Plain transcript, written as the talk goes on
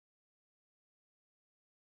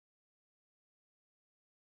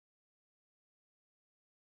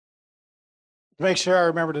Make sure I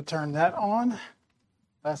remember to turn that on.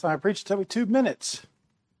 Last time I preached, it took me 2 minutes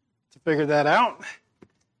to figure that out.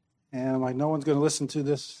 And I'm like, no one's going to listen to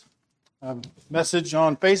this message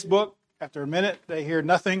on Facebook. After a minute, they hear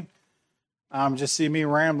nothing. Just see me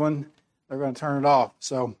rambling. They're going to turn it off.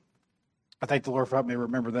 So I thank the Lord for helping me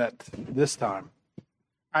remember that this time.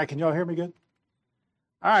 All right, can y'all hear me good?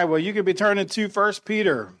 All right, well, you could be turning to 1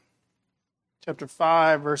 Peter chapter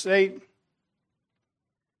 5, verse 8.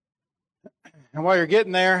 And while you're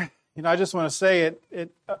getting there, I just want to say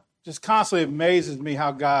it just constantly amazes me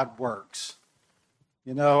how God works.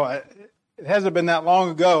 It hasn't been that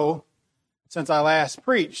long ago since I last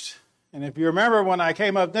preached. And if you remember when I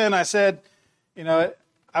came up then, I said, I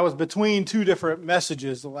was between two different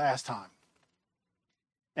messages the last time.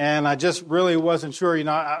 And I just really wasn't sure,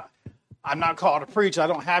 I'm not called to preach. I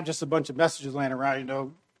don't have just a bunch of messages laying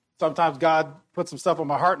around, Sometimes God puts some stuff on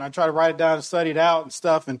my heart and I try to write it down and study it out and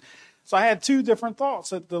stuff. And so I had two different thoughts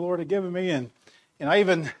that the Lord had given me. And I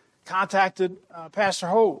even contacted Pastor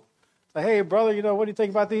Holt. Say, hey, brother, what do you think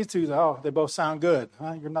about these two? Oh, they both sound good.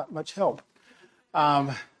 You're not much help.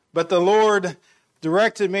 But the Lord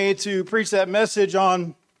directed me to preach that message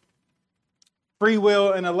on free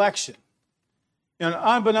will and election. And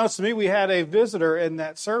unbeknownst to me, we had a visitor in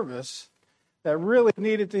that service that really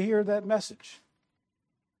needed to hear that message.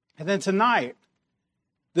 And then tonight,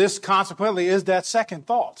 this consequently is that second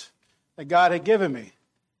thought that God had given me.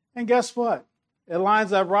 And guess what? It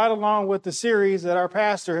lines up right along with the series that our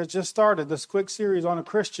pastor has just started, this quick series on a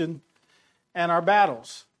Christian and our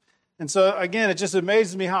battles. And so, again, it just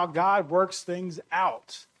amazes me how God works things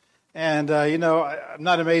out. And, I'm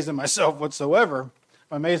not amazed at myself whatsoever.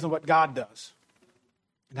 I'm amazed at what God does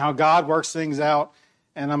and how God works things out.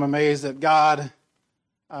 And I'm amazed that God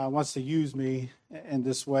wants to use me in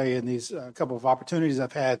this way in these couple of opportunities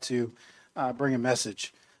I've had to bring a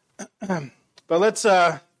message. But let's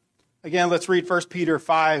read 1 Peter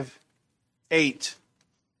 5:8. It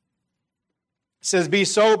says, be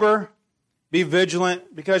sober, be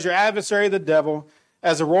vigilant, because your adversary, the devil,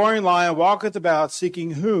 as a roaring lion, walketh about,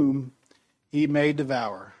 seeking whom he may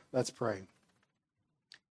devour. Let's pray.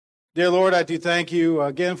 Dear Lord, I do thank you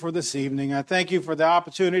again for this evening. I thank you for the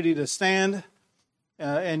opportunity to stand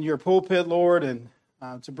in your pulpit, Lord, and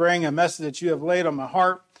to bring a message that you have laid on my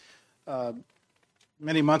heart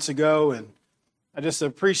many months ago. And I just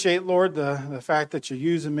appreciate, Lord, the fact that you're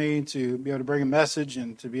using me to be able to bring a message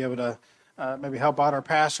and to be able to maybe help out our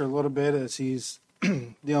pastor a little bit as he's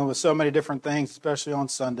dealing with so many different things, especially on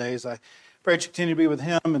Sundays. I pray that you continue to be with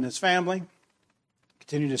him and his family,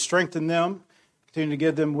 continue to strengthen them, continue to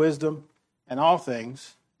give them wisdom in all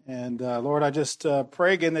things. And Lord, I just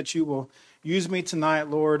pray again that you will use me tonight,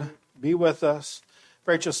 Lord. Be with us.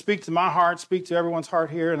 Pray that you'll speak to my heart, speak to everyone's heart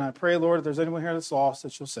here. And I pray, Lord, if there's anyone here that's lost,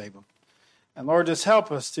 that you'll save them. And Lord, just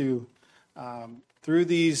help us to, through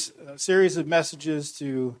these series of messages,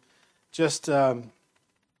 to just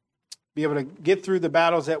be able to get through the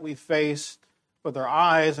battles that we face with our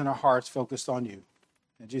eyes and our hearts focused on you.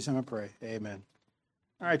 In Jesus' name I pray. Amen.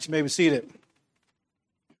 All right, you may be seated.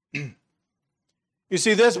 You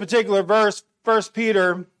see this particular verse, 1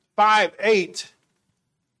 Peter 5:8.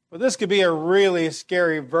 Well, this could be a really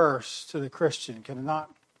scary verse to the Christian, can it not?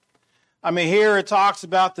 I mean, here it talks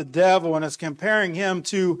about the devil and it's comparing him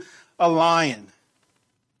to a lion.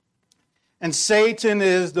 And Satan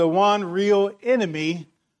is the one real enemy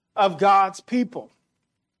of God's people.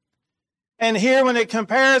 And here when it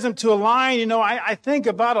compares him to a lion, I think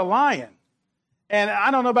about a lion. And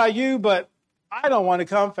I don't know about you, but I don't want to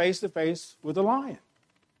come face to face with a lion.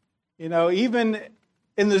 Even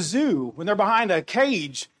in the zoo, when they're behind a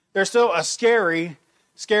cage, they're still a scary,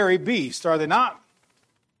 scary beast, are they not?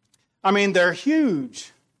 I mean, they're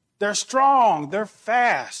huge, they're strong, they're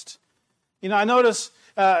fast. I notice,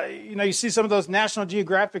 you see some of those National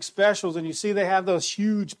Geographic specials and you see they have those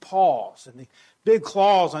huge paws and the big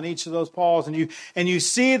claws on each of those paws. And you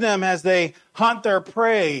see them as they hunt their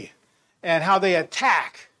prey and how they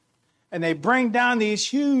attack. And they bring down these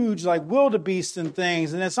huge, like wildebeests and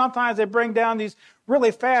things. And then sometimes they bring down these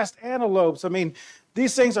really fast antelopes. I mean,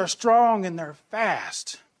 these things are strong and they're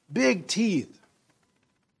fast, big teeth.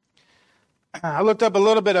 I looked up a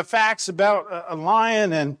little bit of facts about a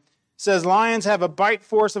lion, and it says lions have a bite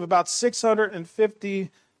force of about 650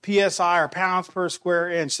 psi, or pounds per square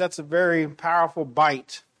inch. That's a very powerful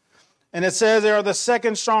bite. And it says they are the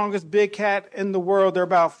second strongest big cat in the world. They're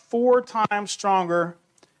about 4 times stronger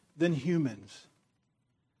than humans.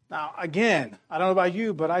 Now, again, I don't know about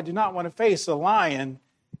you, but I do not want to face a lion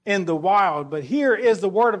in the wild. But here is the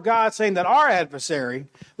word of God saying that our adversary,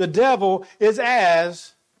 the devil, is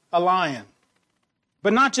as a lion.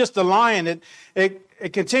 But not just a lion,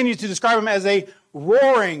 it continues to describe him as a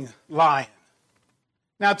roaring lion.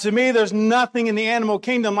 Now, to me, there's nothing in the animal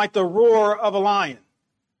kingdom like the roar of a lion.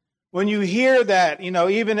 When you hear that,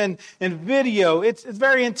 even in video, it's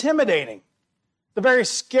very intimidating. It's a very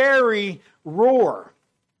scary roar.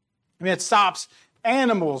 I mean, it stops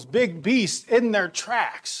animals, big beasts, in their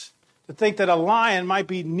tracks to think that a lion might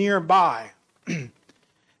be nearby.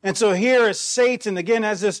 And so here is Satan, again,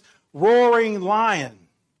 as this roaring lion.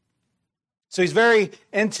 So he's very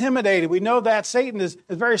intimidated. We know that Satan is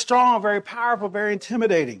very strong, very powerful, very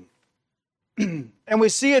intimidating. And we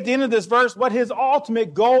see at the end of this verse what his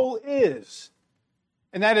ultimate goal is.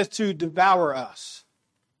 And that is to devour us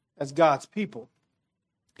as God's people.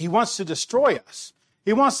 He wants to destroy us.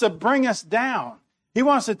 He wants to bring us down. He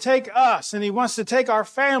wants to take us, and he wants to take our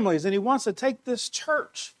families, and he wants to take this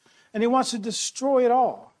church, and he wants to destroy it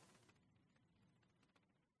all.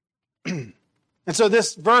 And so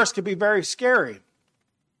this verse could be very scary.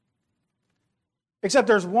 Except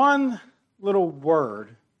there's one little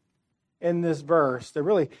word in this verse that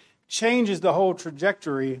really changes the whole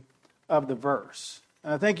trajectory of the verse.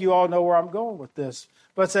 And I think you all know where I'm going with this.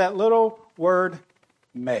 But it's that little word,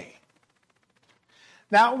 may.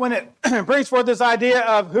 Now, when it brings forth this idea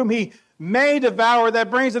of whom he may devour, that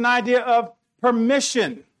brings an idea of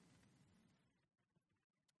permission.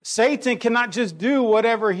 Satan cannot just do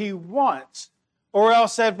whatever he wants, or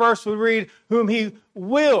else that verse would read, whom he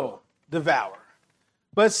will devour.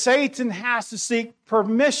 But Satan has to seek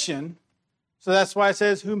permission, so that's why it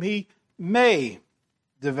says, whom he may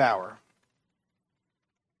devour.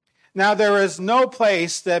 Now, there is no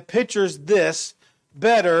place that pictures this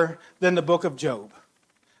better than the book of Job.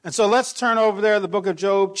 And so let's turn over there to the book of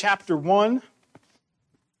Job, chapter 1.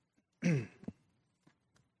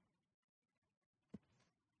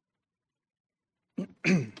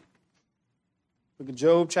 Book of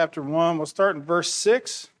Job, chapter 1. We'll start in verse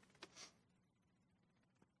 6. It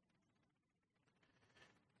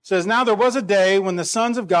says, Now there was a day when the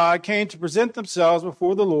sons of God came to present themselves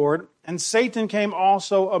before the Lord, and Satan came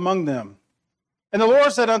also among them. And the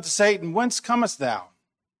Lord said unto Satan, Whence comest thou?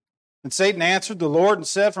 And Satan answered the Lord and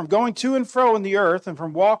said, From going to and fro in the earth, and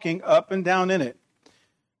from walking up and down in it.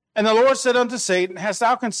 And the Lord said unto Satan, Hast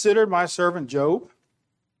thou considered my servant Job?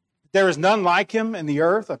 There is none like him in the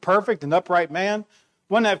earth, a perfect and upright man,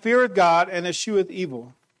 one that feareth God and escheweth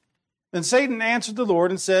evil. Then Satan answered the Lord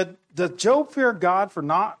and said, Doth Job fear God for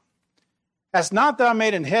naught? Hast not thou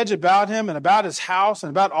made an hedge about him and about his house and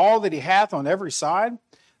about all that he hath on every side?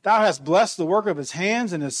 Thou hast blessed the work of his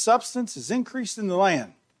hands, and his substance is increased in the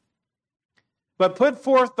land. But put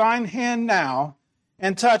forth thine hand now,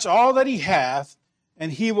 and touch all that he hath,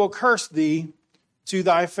 and he will curse thee to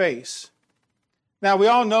thy face. Now, we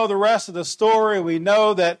all know the rest of the story. We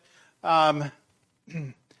know that God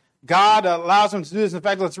allows him to do this. In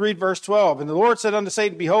fact, let's read verse 12. And the Lord said unto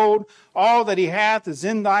Satan, Behold, all that he hath is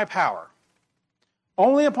in thy power.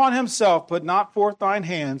 Only upon himself put not forth thine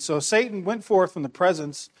hand. So Satan went forth from the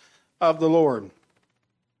presence of the Lord.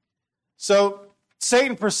 So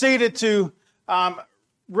Satan proceeded to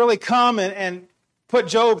really come and put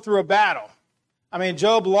Job through a battle. I mean,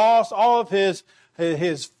 Job lost all of his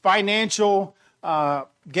financial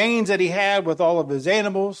gains that he had with all of his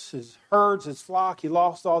animals, his herds, his flock. He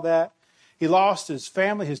lost all that. He lost his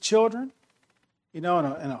family, his children, in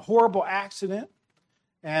a horrible accident.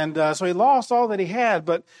 And so he lost all that he had.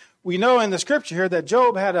 But we know in the scripture here that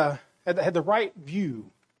Job had the right view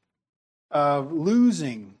of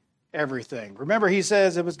losing everything. Remember, he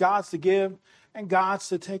says it was God's to give and God's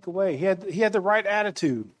to take away. He had the right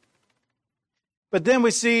attitude. But then we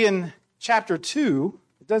see in chapter 2,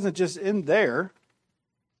 it doesn't just end there.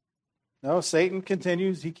 No, Satan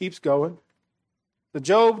continues. He keeps going. So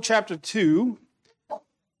Job chapter 2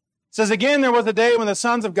 says, Again, there was a day when the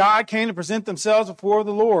sons of God came to present themselves before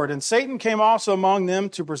the Lord, and Satan came also among them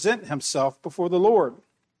to present himself before the Lord.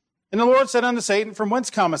 And the Lord said unto Satan, From whence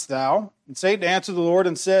comest thou? And Satan answered the Lord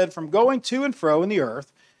and said, From going to and fro in the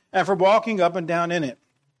earth, and from walking up and down in it.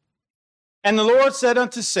 And the Lord said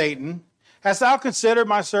unto Satan, Hast thou considered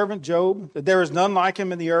my servant Job, that there is none like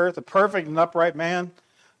him in the earth, a perfect and upright man,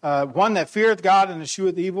 one that feareth God and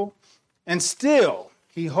escheweth evil? And still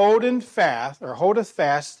he holdeth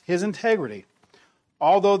fast his integrity,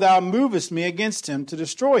 although thou movest me against him to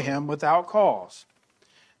destroy him without cause.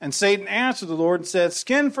 And Satan answered the Lord and said,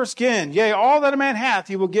 Skin for skin, yea, all that a man hath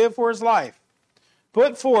he will give for his life.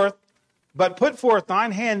 Put forth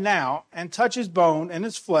thine hand now, and touch his bone and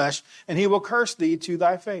his flesh, and he will curse thee to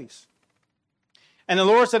thy face. And the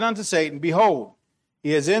Lord said unto Satan, Behold,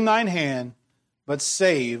 he is in thine hand, but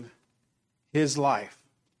save his life.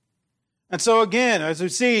 And so again, as we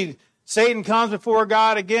see, Satan comes before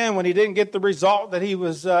God again when he didn't get the result that he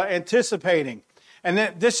was anticipating. And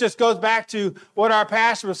then this just goes back to what our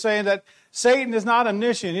pastor was saying, that Satan is not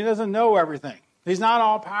omniscient. He doesn't know everything. He's not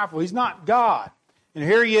all powerful. He's not God. And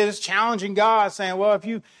here he is challenging God, saying, well, if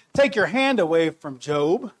you take your hand away from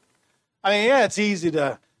Job, I mean, yeah, it's easy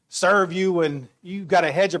to serve you when you've got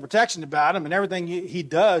a hedge of protection about him and everything he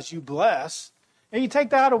does, you bless. And you take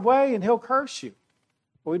that away and he'll curse you.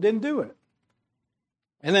 Well, he didn't do it.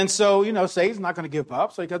 And then so, Satan's not going to give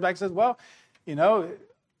up. So he comes back and says, well,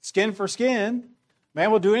 skin for skin.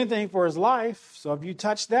 Man will do anything for his life. So if you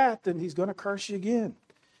touch that, then he's going to curse you again.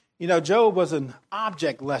 Job was an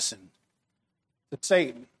object lesson to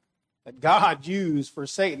Satan that God used for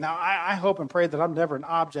Satan. Now, I hope and pray that I'm never an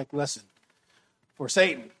object lesson for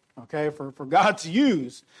Satan, okay, for God to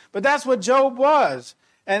use. But that's what Job was.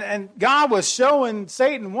 And God was showing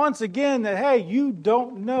Satan once again that, hey, you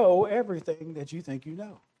don't know everything that you think you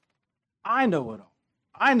know. I know it all.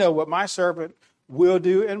 I know what my servant will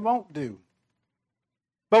do and won't do.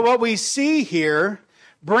 But what we see here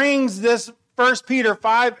brings this 1 Peter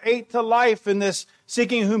 5:8 to life in this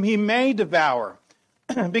seeking whom he may devour.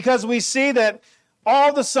 Because we see that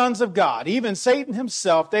all the sons of God, even Satan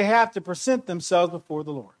himself, they have to present themselves before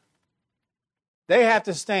the Lord. They have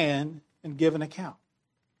to stand and give an account.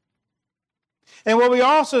 And what we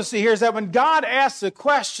also see here is that when God asks a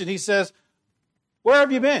question, he says, where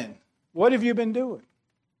have you been? What have you been doing?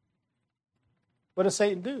 What does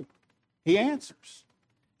Satan do? He answers.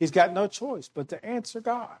 He's got no choice but to answer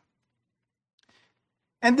God.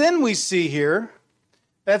 And then we see here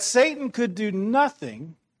that Satan could do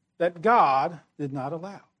nothing that God did not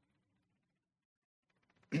allow.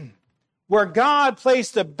 Where God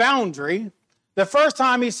placed a boundary, the first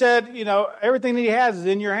time he said, everything that he has is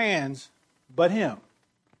in your hands but him.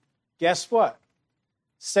 Guess what?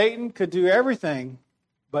 Satan could do everything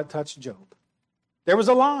but touch Job. There was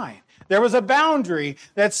a line. There was a boundary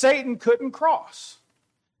that Satan couldn't cross.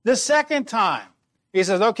 The second time, he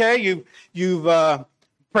says, okay, you've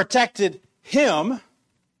protected him,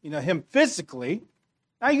 him physically.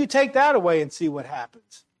 Now you take that away and see what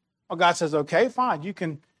happens. Well, God says, okay, fine. You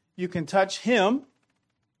can touch him,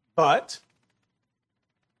 and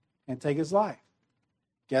take his life.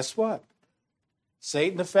 Guess what?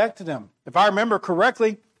 Satan affected him. If I remember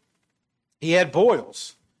correctly, he had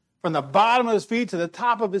boils from the bottom of his feet to the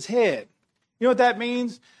top of his head. You know what that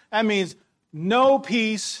means? That means no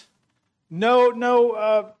peace, no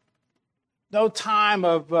time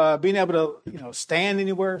of being able to, stand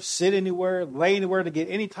anywhere, sit anywhere, lay anywhere to get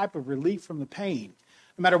any type of relief from the pain.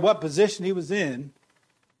 No matter what position he was in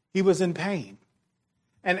pain.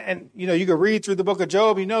 And you can read through the book of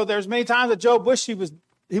Job. There's many times that Job wished he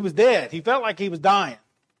was dead. He felt like he was dying.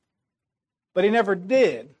 But he never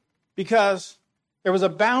did, because there was a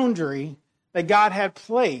boundary that God had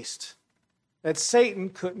placed that Satan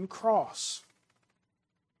couldn't cross.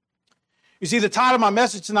 You see, the title of my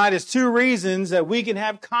message tonight is 2 reasons that we can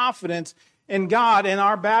have confidence in God in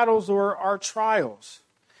our battles or our trials.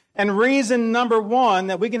 And reason number 1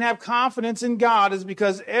 that we can have confidence in God is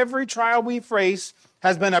because every trial we face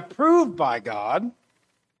has been approved by God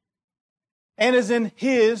and is in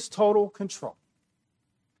his total control.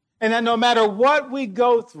 And that no matter what we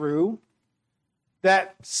go through,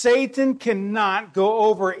 that Satan cannot go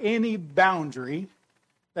over any boundary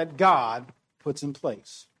that God puts in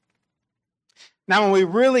place. Now, when we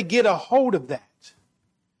really get a hold of that,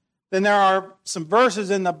 then there are some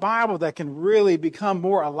verses in the Bible that can really become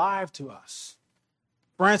more alive to us.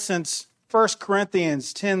 For instance, 1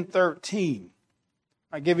 Corinthians 10:13.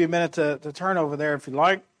 I'll give you a minute to turn over there if you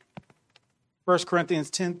like. 1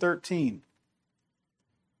 Corinthians 10:13.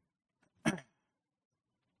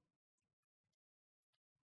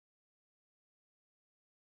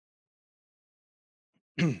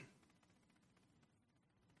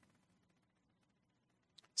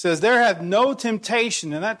 Says, there hath no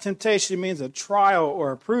temptation, and that temptation means a trial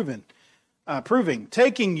or a proving,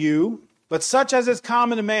 taking you, but such as is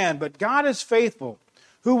common to man. But God is faithful,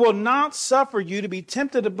 who will not suffer you to be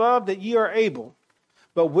tempted above that ye are able,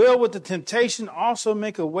 but will with the temptation also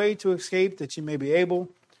make a way to escape, that ye may be able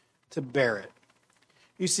to bear it.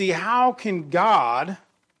 You see, how can God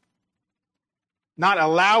not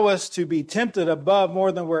allow us to be tempted above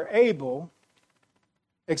more than we're able,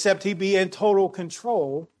 except he be in total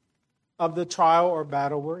control of the trial or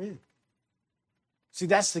battle we're in? See,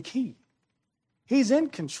 that's the key. He's in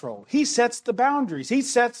control. He sets the boundaries. He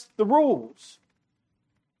sets the rules.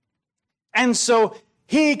 And so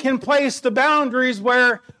he can place the boundaries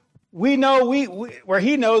where we know where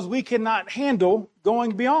he knows we cannot handle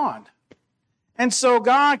going beyond. And so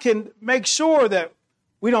God can make sure that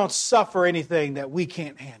we don't suffer anything that we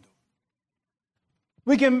can't handle.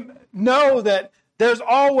 We can know that there's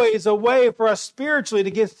always a way for us spiritually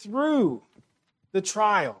to get through the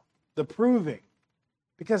trial, the proving,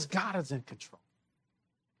 because God is in control.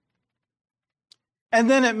 And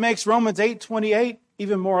then it makes Romans 8:28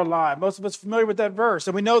 even more alive. Most of us are familiar with that verse.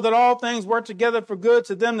 And we know that all things work together for good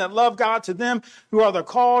to them that love God, to them who are the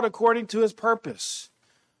called according to his purpose.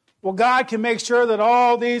 Well, God can make sure that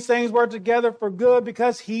all these things work together for good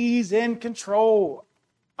because he's in control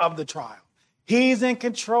of the trial. He's in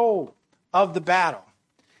control of the battle.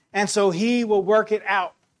 And so he will work it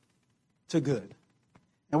out to good.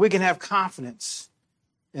 And we can have confidence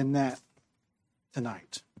in that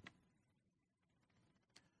tonight.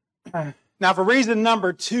 Now, for reason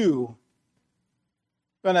number 2,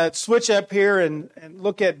 I'm going to switch up here and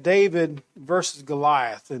look at David versus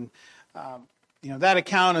Goliath. And, that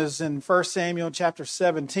account is in 1 Samuel chapter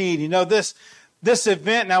 17. This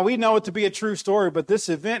event, now we know it to be a true story, but this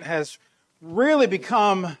event has really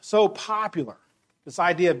become so popular. This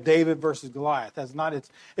idea of David versus Goliath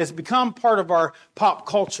it's become part of our pop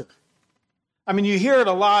culture. I mean, you hear it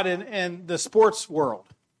a lot in the sports world.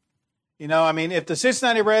 If the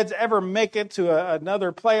Cincinnati Reds ever make it to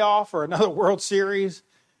another playoff or another World Series,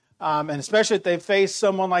 and especially if they face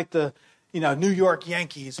someone like the New York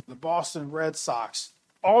Yankees, the Boston Red Sox,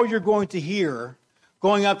 all you're going to hear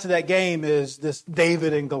going up to that game is this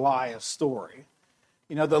David and Goliath story.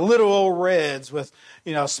 The little old Reds with,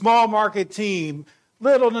 small market team,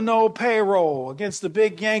 little to no payroll against the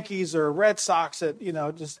big Yankees or Red Sox that,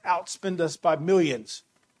 just outspend us by millions.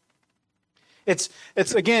 It's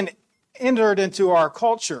again, entered into our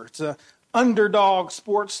culture. It's an underdog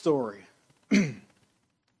sports story.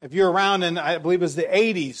 If you're around in, I believe it was the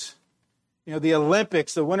 80s, the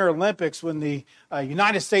Olympics, the Winter Olympics, when the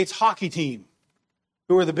United States hockey team,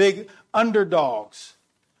 who were the big underdogs,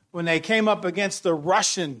 when they came up against the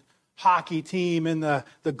Russian hockey team in the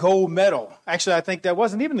gold medal. Actually, I think that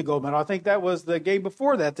wasn't even the gold medal. I think that was the game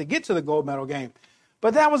before that to get to the gold medal game.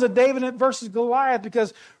 But that was a David versus Goliath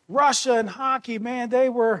because Russia and hockey, man, they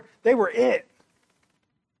were it.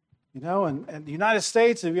 And the United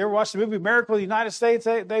States, if you ever watched the movie Miracle of the United States,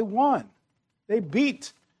 they won. They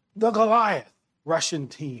beat the Goliath Russian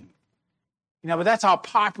team. But that's how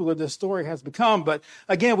popular this story has become. But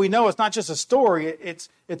again, we know it's not just a story, it's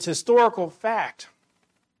historical fact.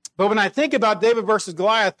 But when I think about David versus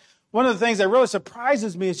Goliath, one of the things that really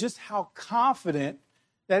surprises me is just how confident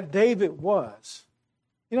that David was.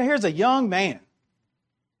 Here's a young man.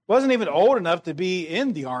 Wasn't even old enough to be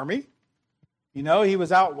in the army. He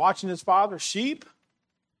was out watching his father's sheep.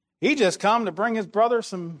 He just come to bring his brother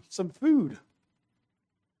some food.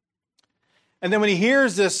 And then when he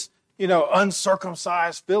hears this,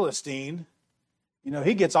 uncircumcised Philistine,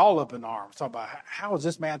 he gets all up in arms. Talking about how is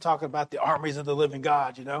this man talking about the armies of the living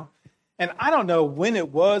God, And I don't know when it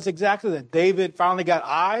was exactly that David finally got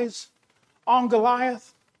eyes on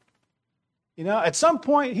Goliath. At some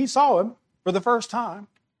point he saw him for the first time.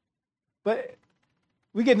 But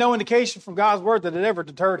we get no indication from God's word that it ever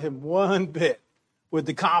deterred him one bit with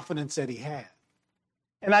the confidence that he had.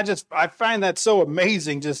 And I find that so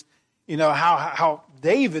amazing, just, how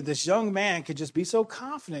David, this young man, could just be so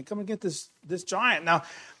confident coming against this giant. Now,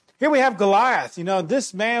 here we have Goliath.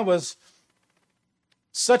 This man was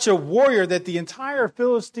such a warrior that the entire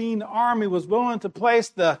Philistine army was willing to place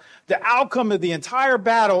the outcome of the entire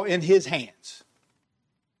battle in his hands.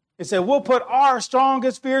 It said, we'll put our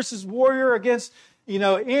strongest, fiercest warrior against,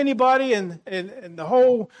 anybody in the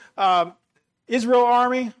whole Israel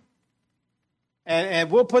army,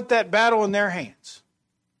 and we'll put that battle in their hands.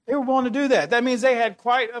 They were willing to do that. That means they had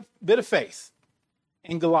quite a bit of faith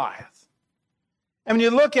in Goliath. And when you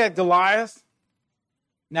look at Goliath,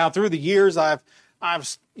 now through the years I've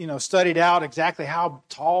studied out exactly how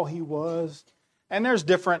tall he was. And there's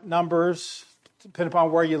different numbers depending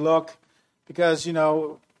upon where you look because,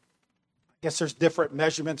 I guess there's different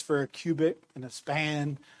measurements for a cubit and a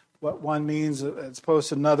span, what one means as opposed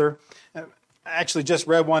to another. I actually just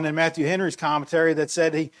read one in Matthew Henry's commentary that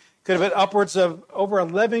said he could have been upwards of over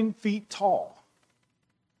 11 feet tall.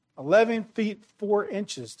 11 feet 4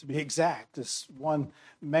 inches to be exact, this one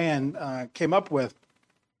man came up with.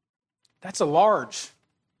 That's a large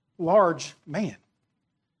man.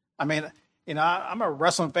 I mean, I'm a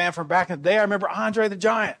wrestling fan from back in the day. I remember Andre the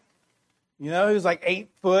Giant. He was like 8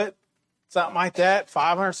 foot, something like that,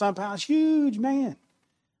 500 some pounds, huge man.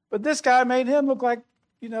 But this guy made him look like,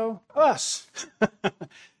 us.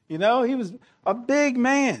 He was a big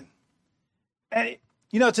man. And,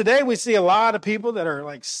 today we see a lot of people that are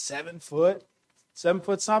like 7 foot, 7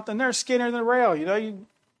 foot something. They're skinnier than a rail. You know, you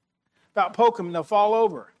about poke them and they'll fall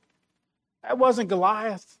over. That wasn't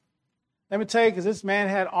Goliath. Let me tell you, because this man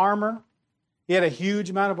had armor. He had a huge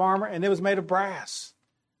amount of armor, and it was made of brass.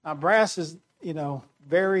 Now, brass is,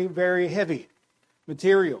 very, very heavy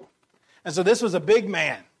material. And so this was a big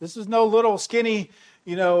man. This was no little skinny,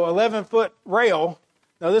 11-foot rail.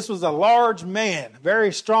 No, this was a large man,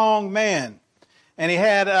 very strong man. And he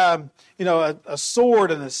had, a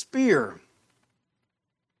sword and a spear.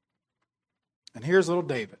 And here's little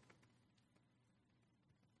David.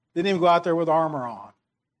 Didn't even go out there with armor on.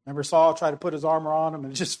 Remember Saul tried to put his armor on him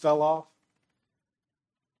and it just fell off?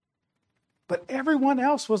 But everyone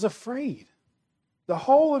else was afraid. The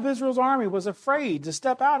whole of Israel's army was afraid to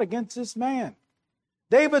step out against this man.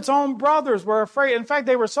 David's own brothers were afraid. In fact,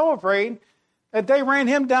 they were so afraid that they ran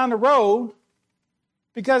him down the road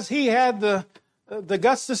because he had the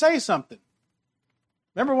guts to say something.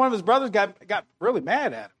 Remember, one of his brothers got really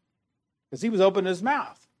mad at him because he was opening his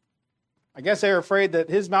mouth. I guess they were afraid that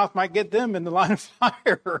his mouth might get them in the line of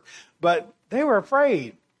fire, but they were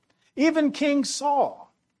afraid. Even King Saul.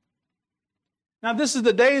 Now, this is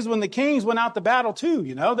the days when the kings went out to battle too,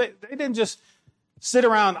 They didn't just sit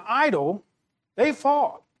around idle. They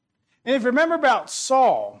fought. And if you remember about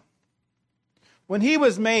Saul, when he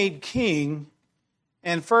was made king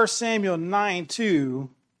in 1 Samuel 9:2,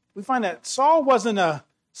 we find that Saul wasn't a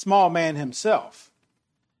small man himself.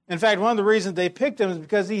 In fact, one of the reasons they picked him is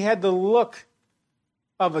because he had the look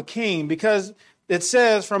of a king, because it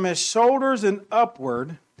says from his shoulders and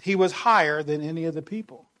upward, he was higher than any of the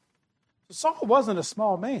people. Saul wasn't a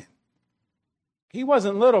small man. He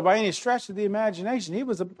wasn't little by any stretch of the imagination. He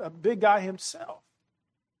was a big guy himself.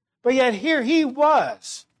 But yet here he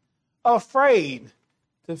was, afraid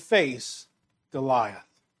to face Goliath.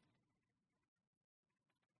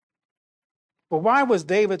 But why was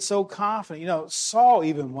David so confident? Saul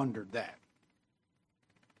even wondered that.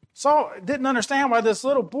 Saul didn't understand why this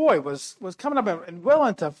little boy was coming up and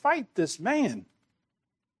willing to fight this man.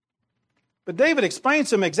 But David explains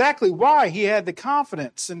to him exactly why he had the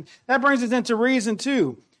confidence. And that brings us into reason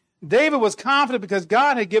 2. David was confident because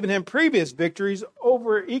God had given him previous victories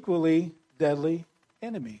over equally deadly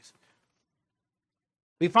enemies.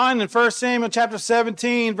 We find in 1 Samuel chapter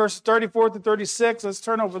 17, verses 34 to 36. Let's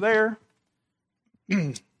turn over there.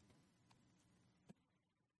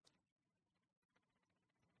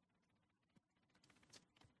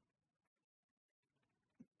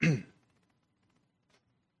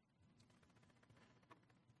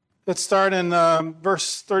 Let's start in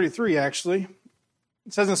verse 33, actually.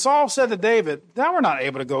 It says, And Saul said to David, Thou art not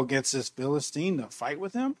able to go against this Philistine to fight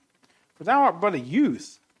with him, for thou art but a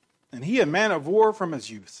youth, and he a man of war from his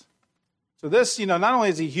youth. So this, not only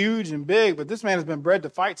is he huge and big, but this man has been bred to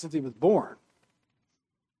fight since he was born.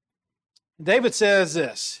 David says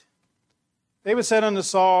this. David said unto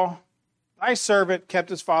Saul, Thy servant kept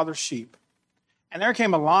his father's sheep. And there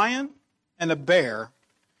came a lion and a bear,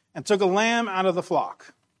 and took a lamb out of the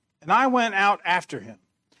flock. And I went out after him,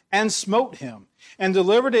 and smote him, and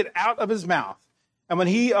delivered it out of his mouth. And when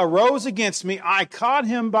he arose against me, I caught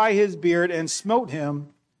him by his beard, and smote him,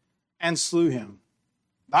 and slew him.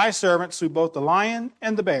 Thy servant slew both the lion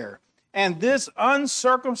and the bear. And this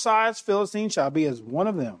uncircumcised Philistine shall be as one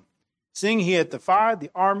of them, seeing he had defied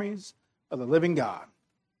the armies of the living God.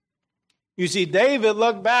 You see, David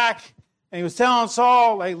looked back and he was telling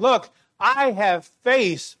Saul, hey, look, I have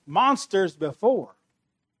faced monsters before.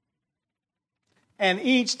 And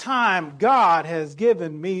each time God has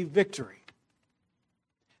given me victory.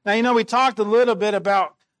 Now, we talked a little bit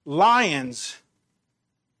about lions,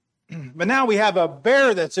 but now we have a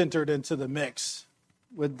bear that's entered into the mix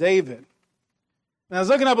with David. And I was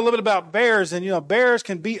looking up a little bit about bears, and bears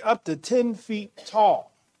can be up to 10 feet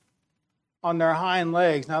tall on their hind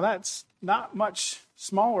legs. Now that's not much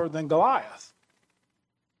smaller than Goliath.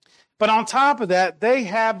 But on top of that, they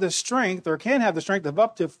have the strength, or can have the strength, of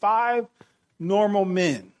up to 5 normal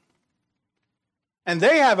men. And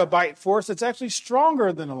they have a bite force that's actually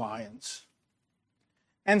stronger than a lion's.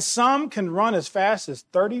 And some can run as fast as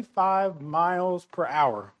 35 miles per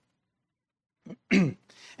hour.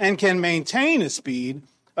 And can maintain a speed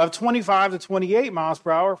of 25 to 28 miles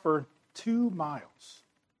per hour for 2 miles.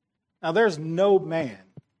 Now, there's no man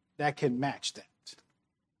that can match that.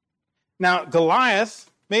 Now,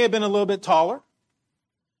 Goliath may have been a little bit taller.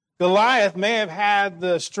 Goliath may have had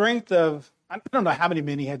the strength of, I don't know how many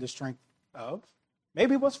men he had the strength of.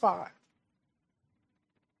 Maybe it was 5.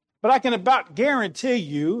 But I can about guarantee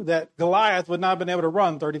you that Goliath would not have been able to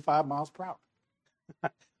run 35 miles per hour.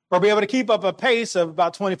 Or be able to keep up a pace of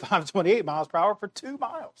about 25 to 28 miles per hour for 2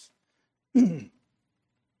 miles.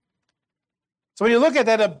 So So when you look at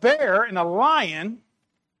that, a bear and a lion,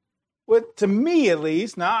 to me at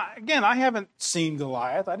least, now again, I haven't seen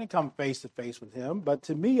Goliath. I didn't come face to face with him. But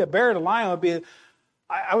to me, a bear and a lion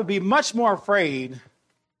I would be much more afraid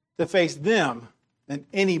to face them than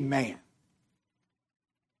any man.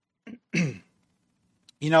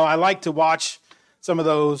 I like to watch some of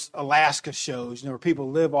those Alaska shows, where people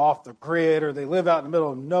live off the grid or they live out in the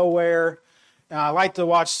middle of nowhere. And I like to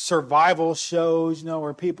watch survival shows,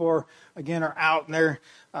 where people are out there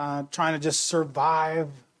trying to just survive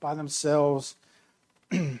by themselves.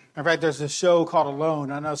 In fact, there's a show called Alone.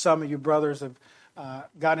 I know some of you brothers have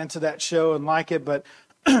got into that show and like it, but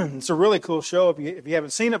it's a really cool show if you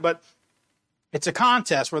haven't seen it. But it's a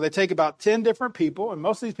contest where they take about 10 different people, and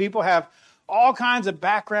most of these people have all kinds of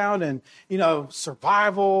background and,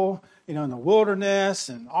 survival, in the wilderness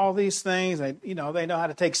and all these things. They know how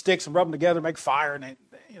to take sticks and rub them together, make fire, and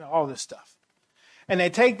all this stuff. And they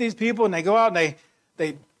take these people and they go out and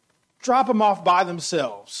they drop them off by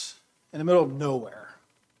themselves in the middle of nowhere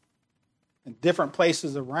in different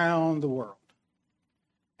places around the world.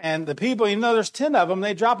 And the people, there's 10 of them,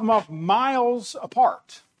 they drop them off miles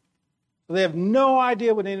apart. So they have no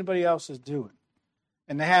idea what anybody else is doing.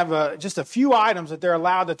 And they have just a few items that they're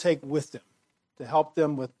allowed to take with them to help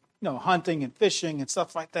them with, hunting and fishing and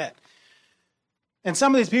stuff like that. And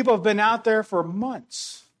some of these people have been out there for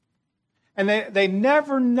months. And they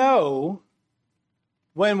never know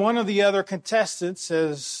when one of the other contestants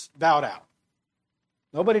has bowed out.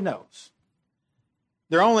 Nobody knows.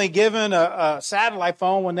 They're only given a satellite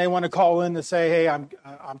phone when they want to call in to say, hey, I'm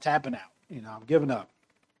tapping out. I'm giving up.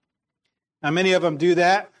 Now, many of them do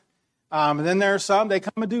that. And then there are some, they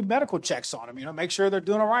come and do medical checks on them, make sure they're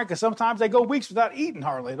doing all right. Because sometimes they go weeks without eating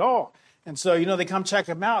hardly at all. And so, they come check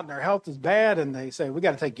them out and their health is bad. And they say, we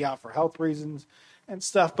got to take you out for health reasons and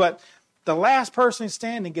stuff. But the last person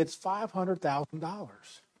standing gets $500,000.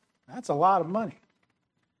 That's a lot of money.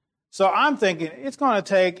 So I'm thinking it's going to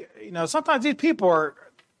take, sometimes these people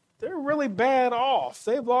they're really bad off.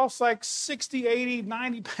 They've lost like 60, 80,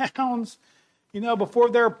 90 pounds, before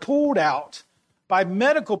they're pulled out by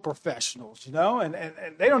medical professionals, and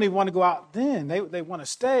they don't even want to go out then. They want to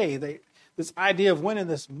stay. This idea of winning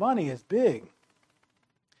this money is big.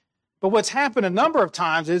 But what's happened a number of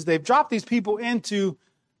times is they've dropped these people into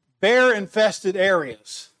bear-infested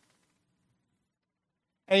areas.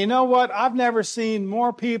 And you know what? I've never seen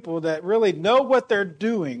more people that really know what they're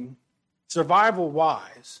doing,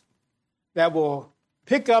 survival-wise, that will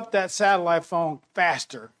pick up that satellite phone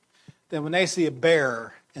faster than when they see a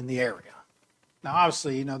bear in the area. Now,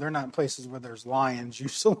 obviously, they're not in places where there's lions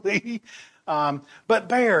usually. But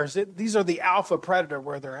bears, these are the alpha predator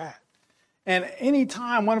where they're at. And any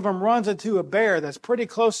time one of them runs into a bear that's pretty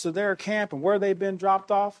close to their camp and where they've been dropped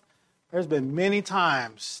off, there's been many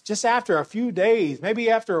times, just after a few days, maybe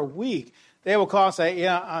after a week, they will call and say,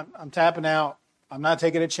 I'm tapping out. I'm not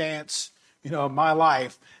taking a chance. My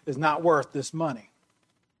life is not worth this money.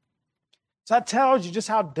 So that tells you just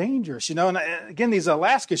how dangerous, And again, these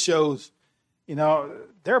Alaska shows,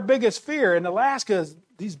 their biggest fear in Alaska is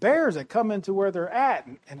these bears that come into where they're at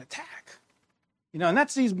and attack. And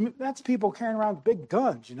that's people carrying around big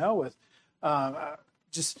guns, with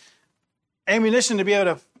just ammunition to be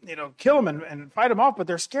able to, kill them and fight them off. But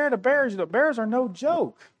they're scared of bears. Bears are no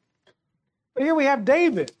joke. But here we have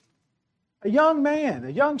David, a young man, a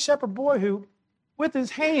young shepherd boy who, with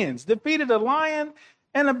his hands, defeated a lion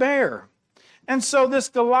and a bear. And so this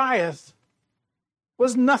Goliath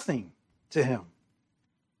was nothing to him.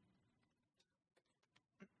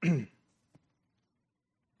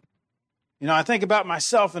 I think about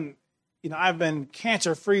myself and, I've been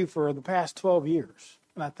cancer-free for the past 12 years.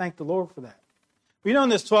 And I thank the Lord for that. But, in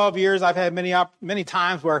this 12 years, I've had many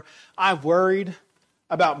times where I've worried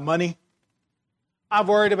about money. I've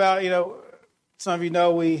worried about, some of you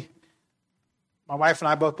know, my wife and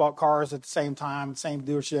I both bought cars at the same time, same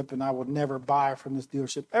dealership, and I will never buy from this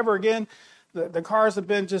dealership ever again. The cars have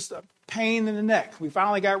been just a pain in the neck. We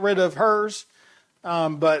finally got rid of hers,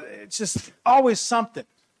 but it's just always something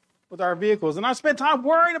with our vehicles. And I spent time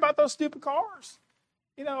worrying about those stupid cars.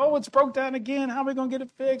 It's broke down again. How are we going to get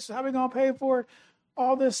it fixed? How are we going to pay for it?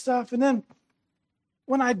 All this stuff. And then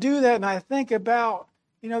when I do that and I think about,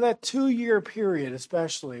 that 2-year period,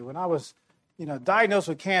 especially when I was, diagnosed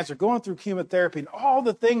with cancer, going through chemotherapy, and all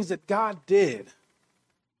the things that God did,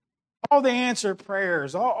 all the answered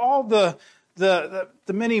prayers, all the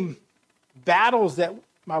many battles that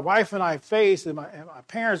my wife and I faced, and my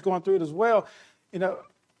parents going through it as well,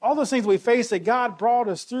 all those things we faced that God brought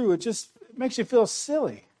us through, it makes you feel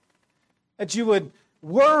silly that you would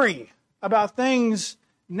worry about things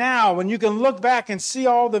now when you can look back and see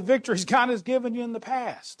all the victories God has given you in the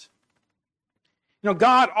past.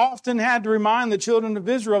 God often had to remind the children of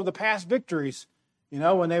Israel of the past victories,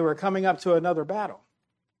 when they were coming up to another battle.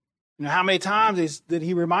 How many times did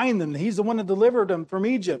he remind them that he's the one that delivered them from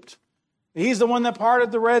Egypt? He's the one that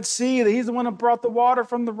parted the Red Sea, that he's the one that brought the water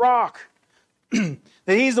from the rock, that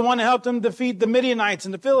he's the one that helped them defeat the Midianites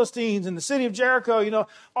and the Philistines and the city of Jericho,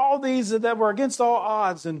 all these that were against all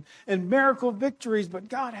odds and miracle victories, but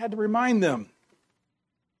God had to remind them.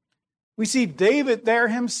 We see David there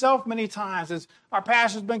himself many times as our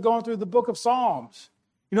pastor's been going through the book of Psalms.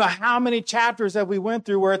 How many chapters that we went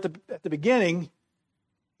through where at the beginning,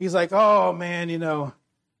 he's like, oh man,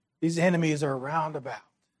 these enemies are round about.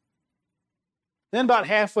 Then about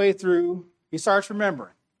halfway through, he starts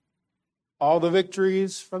remembering all the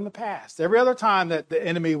victories from the past. Every other time that the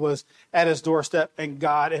enemy was at his doorstep and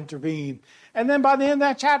God intervened. And then by the end of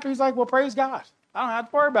that chapter, he's like, well, praise God. I don't have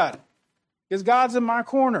to worry about it because God's in my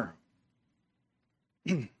corner.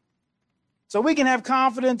 So we can have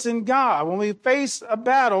confidence in God when we face a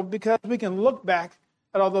battle because we can look back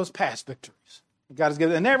at all those past victories God has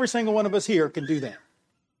given. And every single one of us here can do that.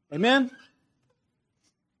 Amen?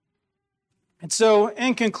 And so,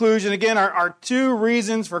 in conclusion, again, our two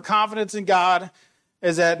reasons for confidence in God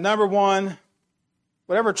is that, number one,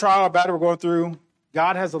 whatever trial or battle we're going through,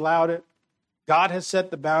 God has allowed it. God has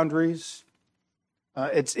set the boundaries.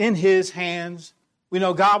 It's in His hands. We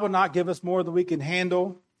know God will not give us more than we can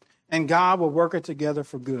handle, and God will work it together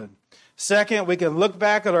for good. Second, we can look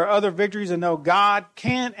back at our other victories and know God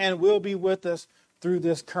can and will be with us through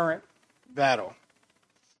this current battle.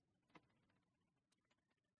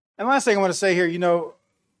 And last thing I want to say here,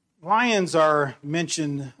 lions are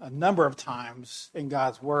mentioned a number of times in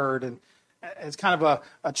God's word, and it's kind of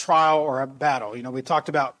a trial or a battle. We talked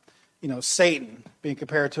about, Satan being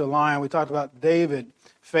compared to a lion. We talked about David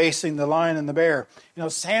facing the lion and the bear.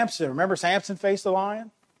 Samson, remember Samson faced the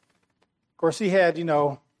lion? Of course, he had,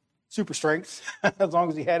 super strength as long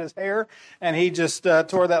as he had his hair, and he just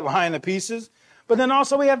tore that lion to pieces. But then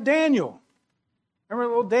also we have Daniel. Remember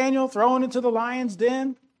little Daniel thrown into the lion's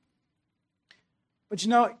den? But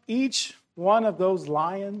each one of those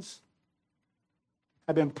lions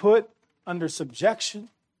have been put under subjection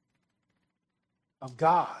of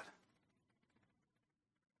God.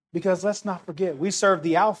 Because let's not forget, we serve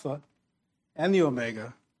the Alpha and the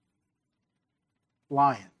Omega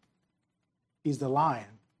Lion. He's the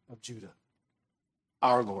Lion of Judah,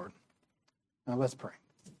 our Lord. Now let's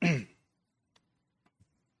pray.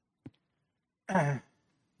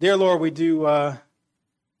 Dear Lord, we do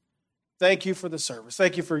thank you for the service.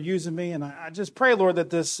 Thank you for using me. And I just pray, Lord, that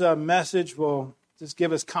this message will just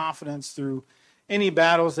give us confidence through any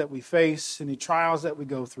battles that we face, any trials that we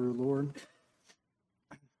go through, Lord.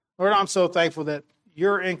 Lord, I'm so thankful that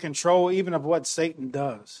you're in control even of what Satan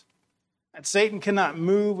does. That Satan cannot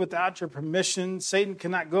move without your permission. Satan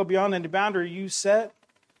cannot go beyond any boundary you set.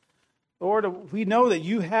 Lord, we know that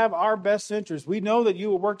you have our best interest. We know that you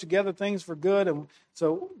will work together things for good. And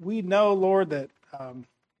so we know, Lord, that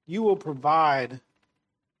you will provide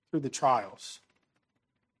through the trials.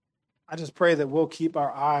 I just pray that we'll keep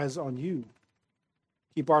our eyes on you.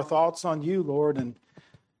 Keep our thoughts on you, Lord. And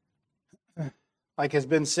like has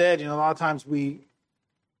been said, a lot of times we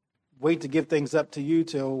wait to give things up to you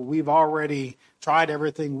till we've already tried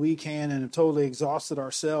everything we can and have totally exhausted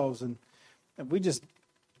ourselves. And if we just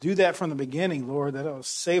do that from the beginning, Lord, that'll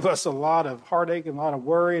save us a lot of heartache and a lot of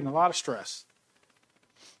worry and a lot of stress.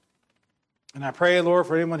 And I pray, Lord,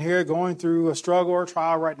 for anyone here going through a struggle or a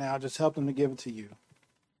trial right now, just help them to give it to you.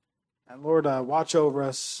 And Lord, watch over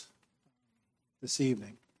us this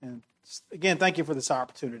evening. And again, thank you for this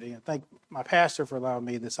opportunity. And thank my pastor for allowing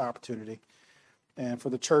me this opportunity. And for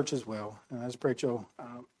the church as well. And I just pray that you'll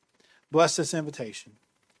bless this invitation.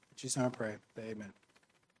 In Jesus' name I pray. Amen.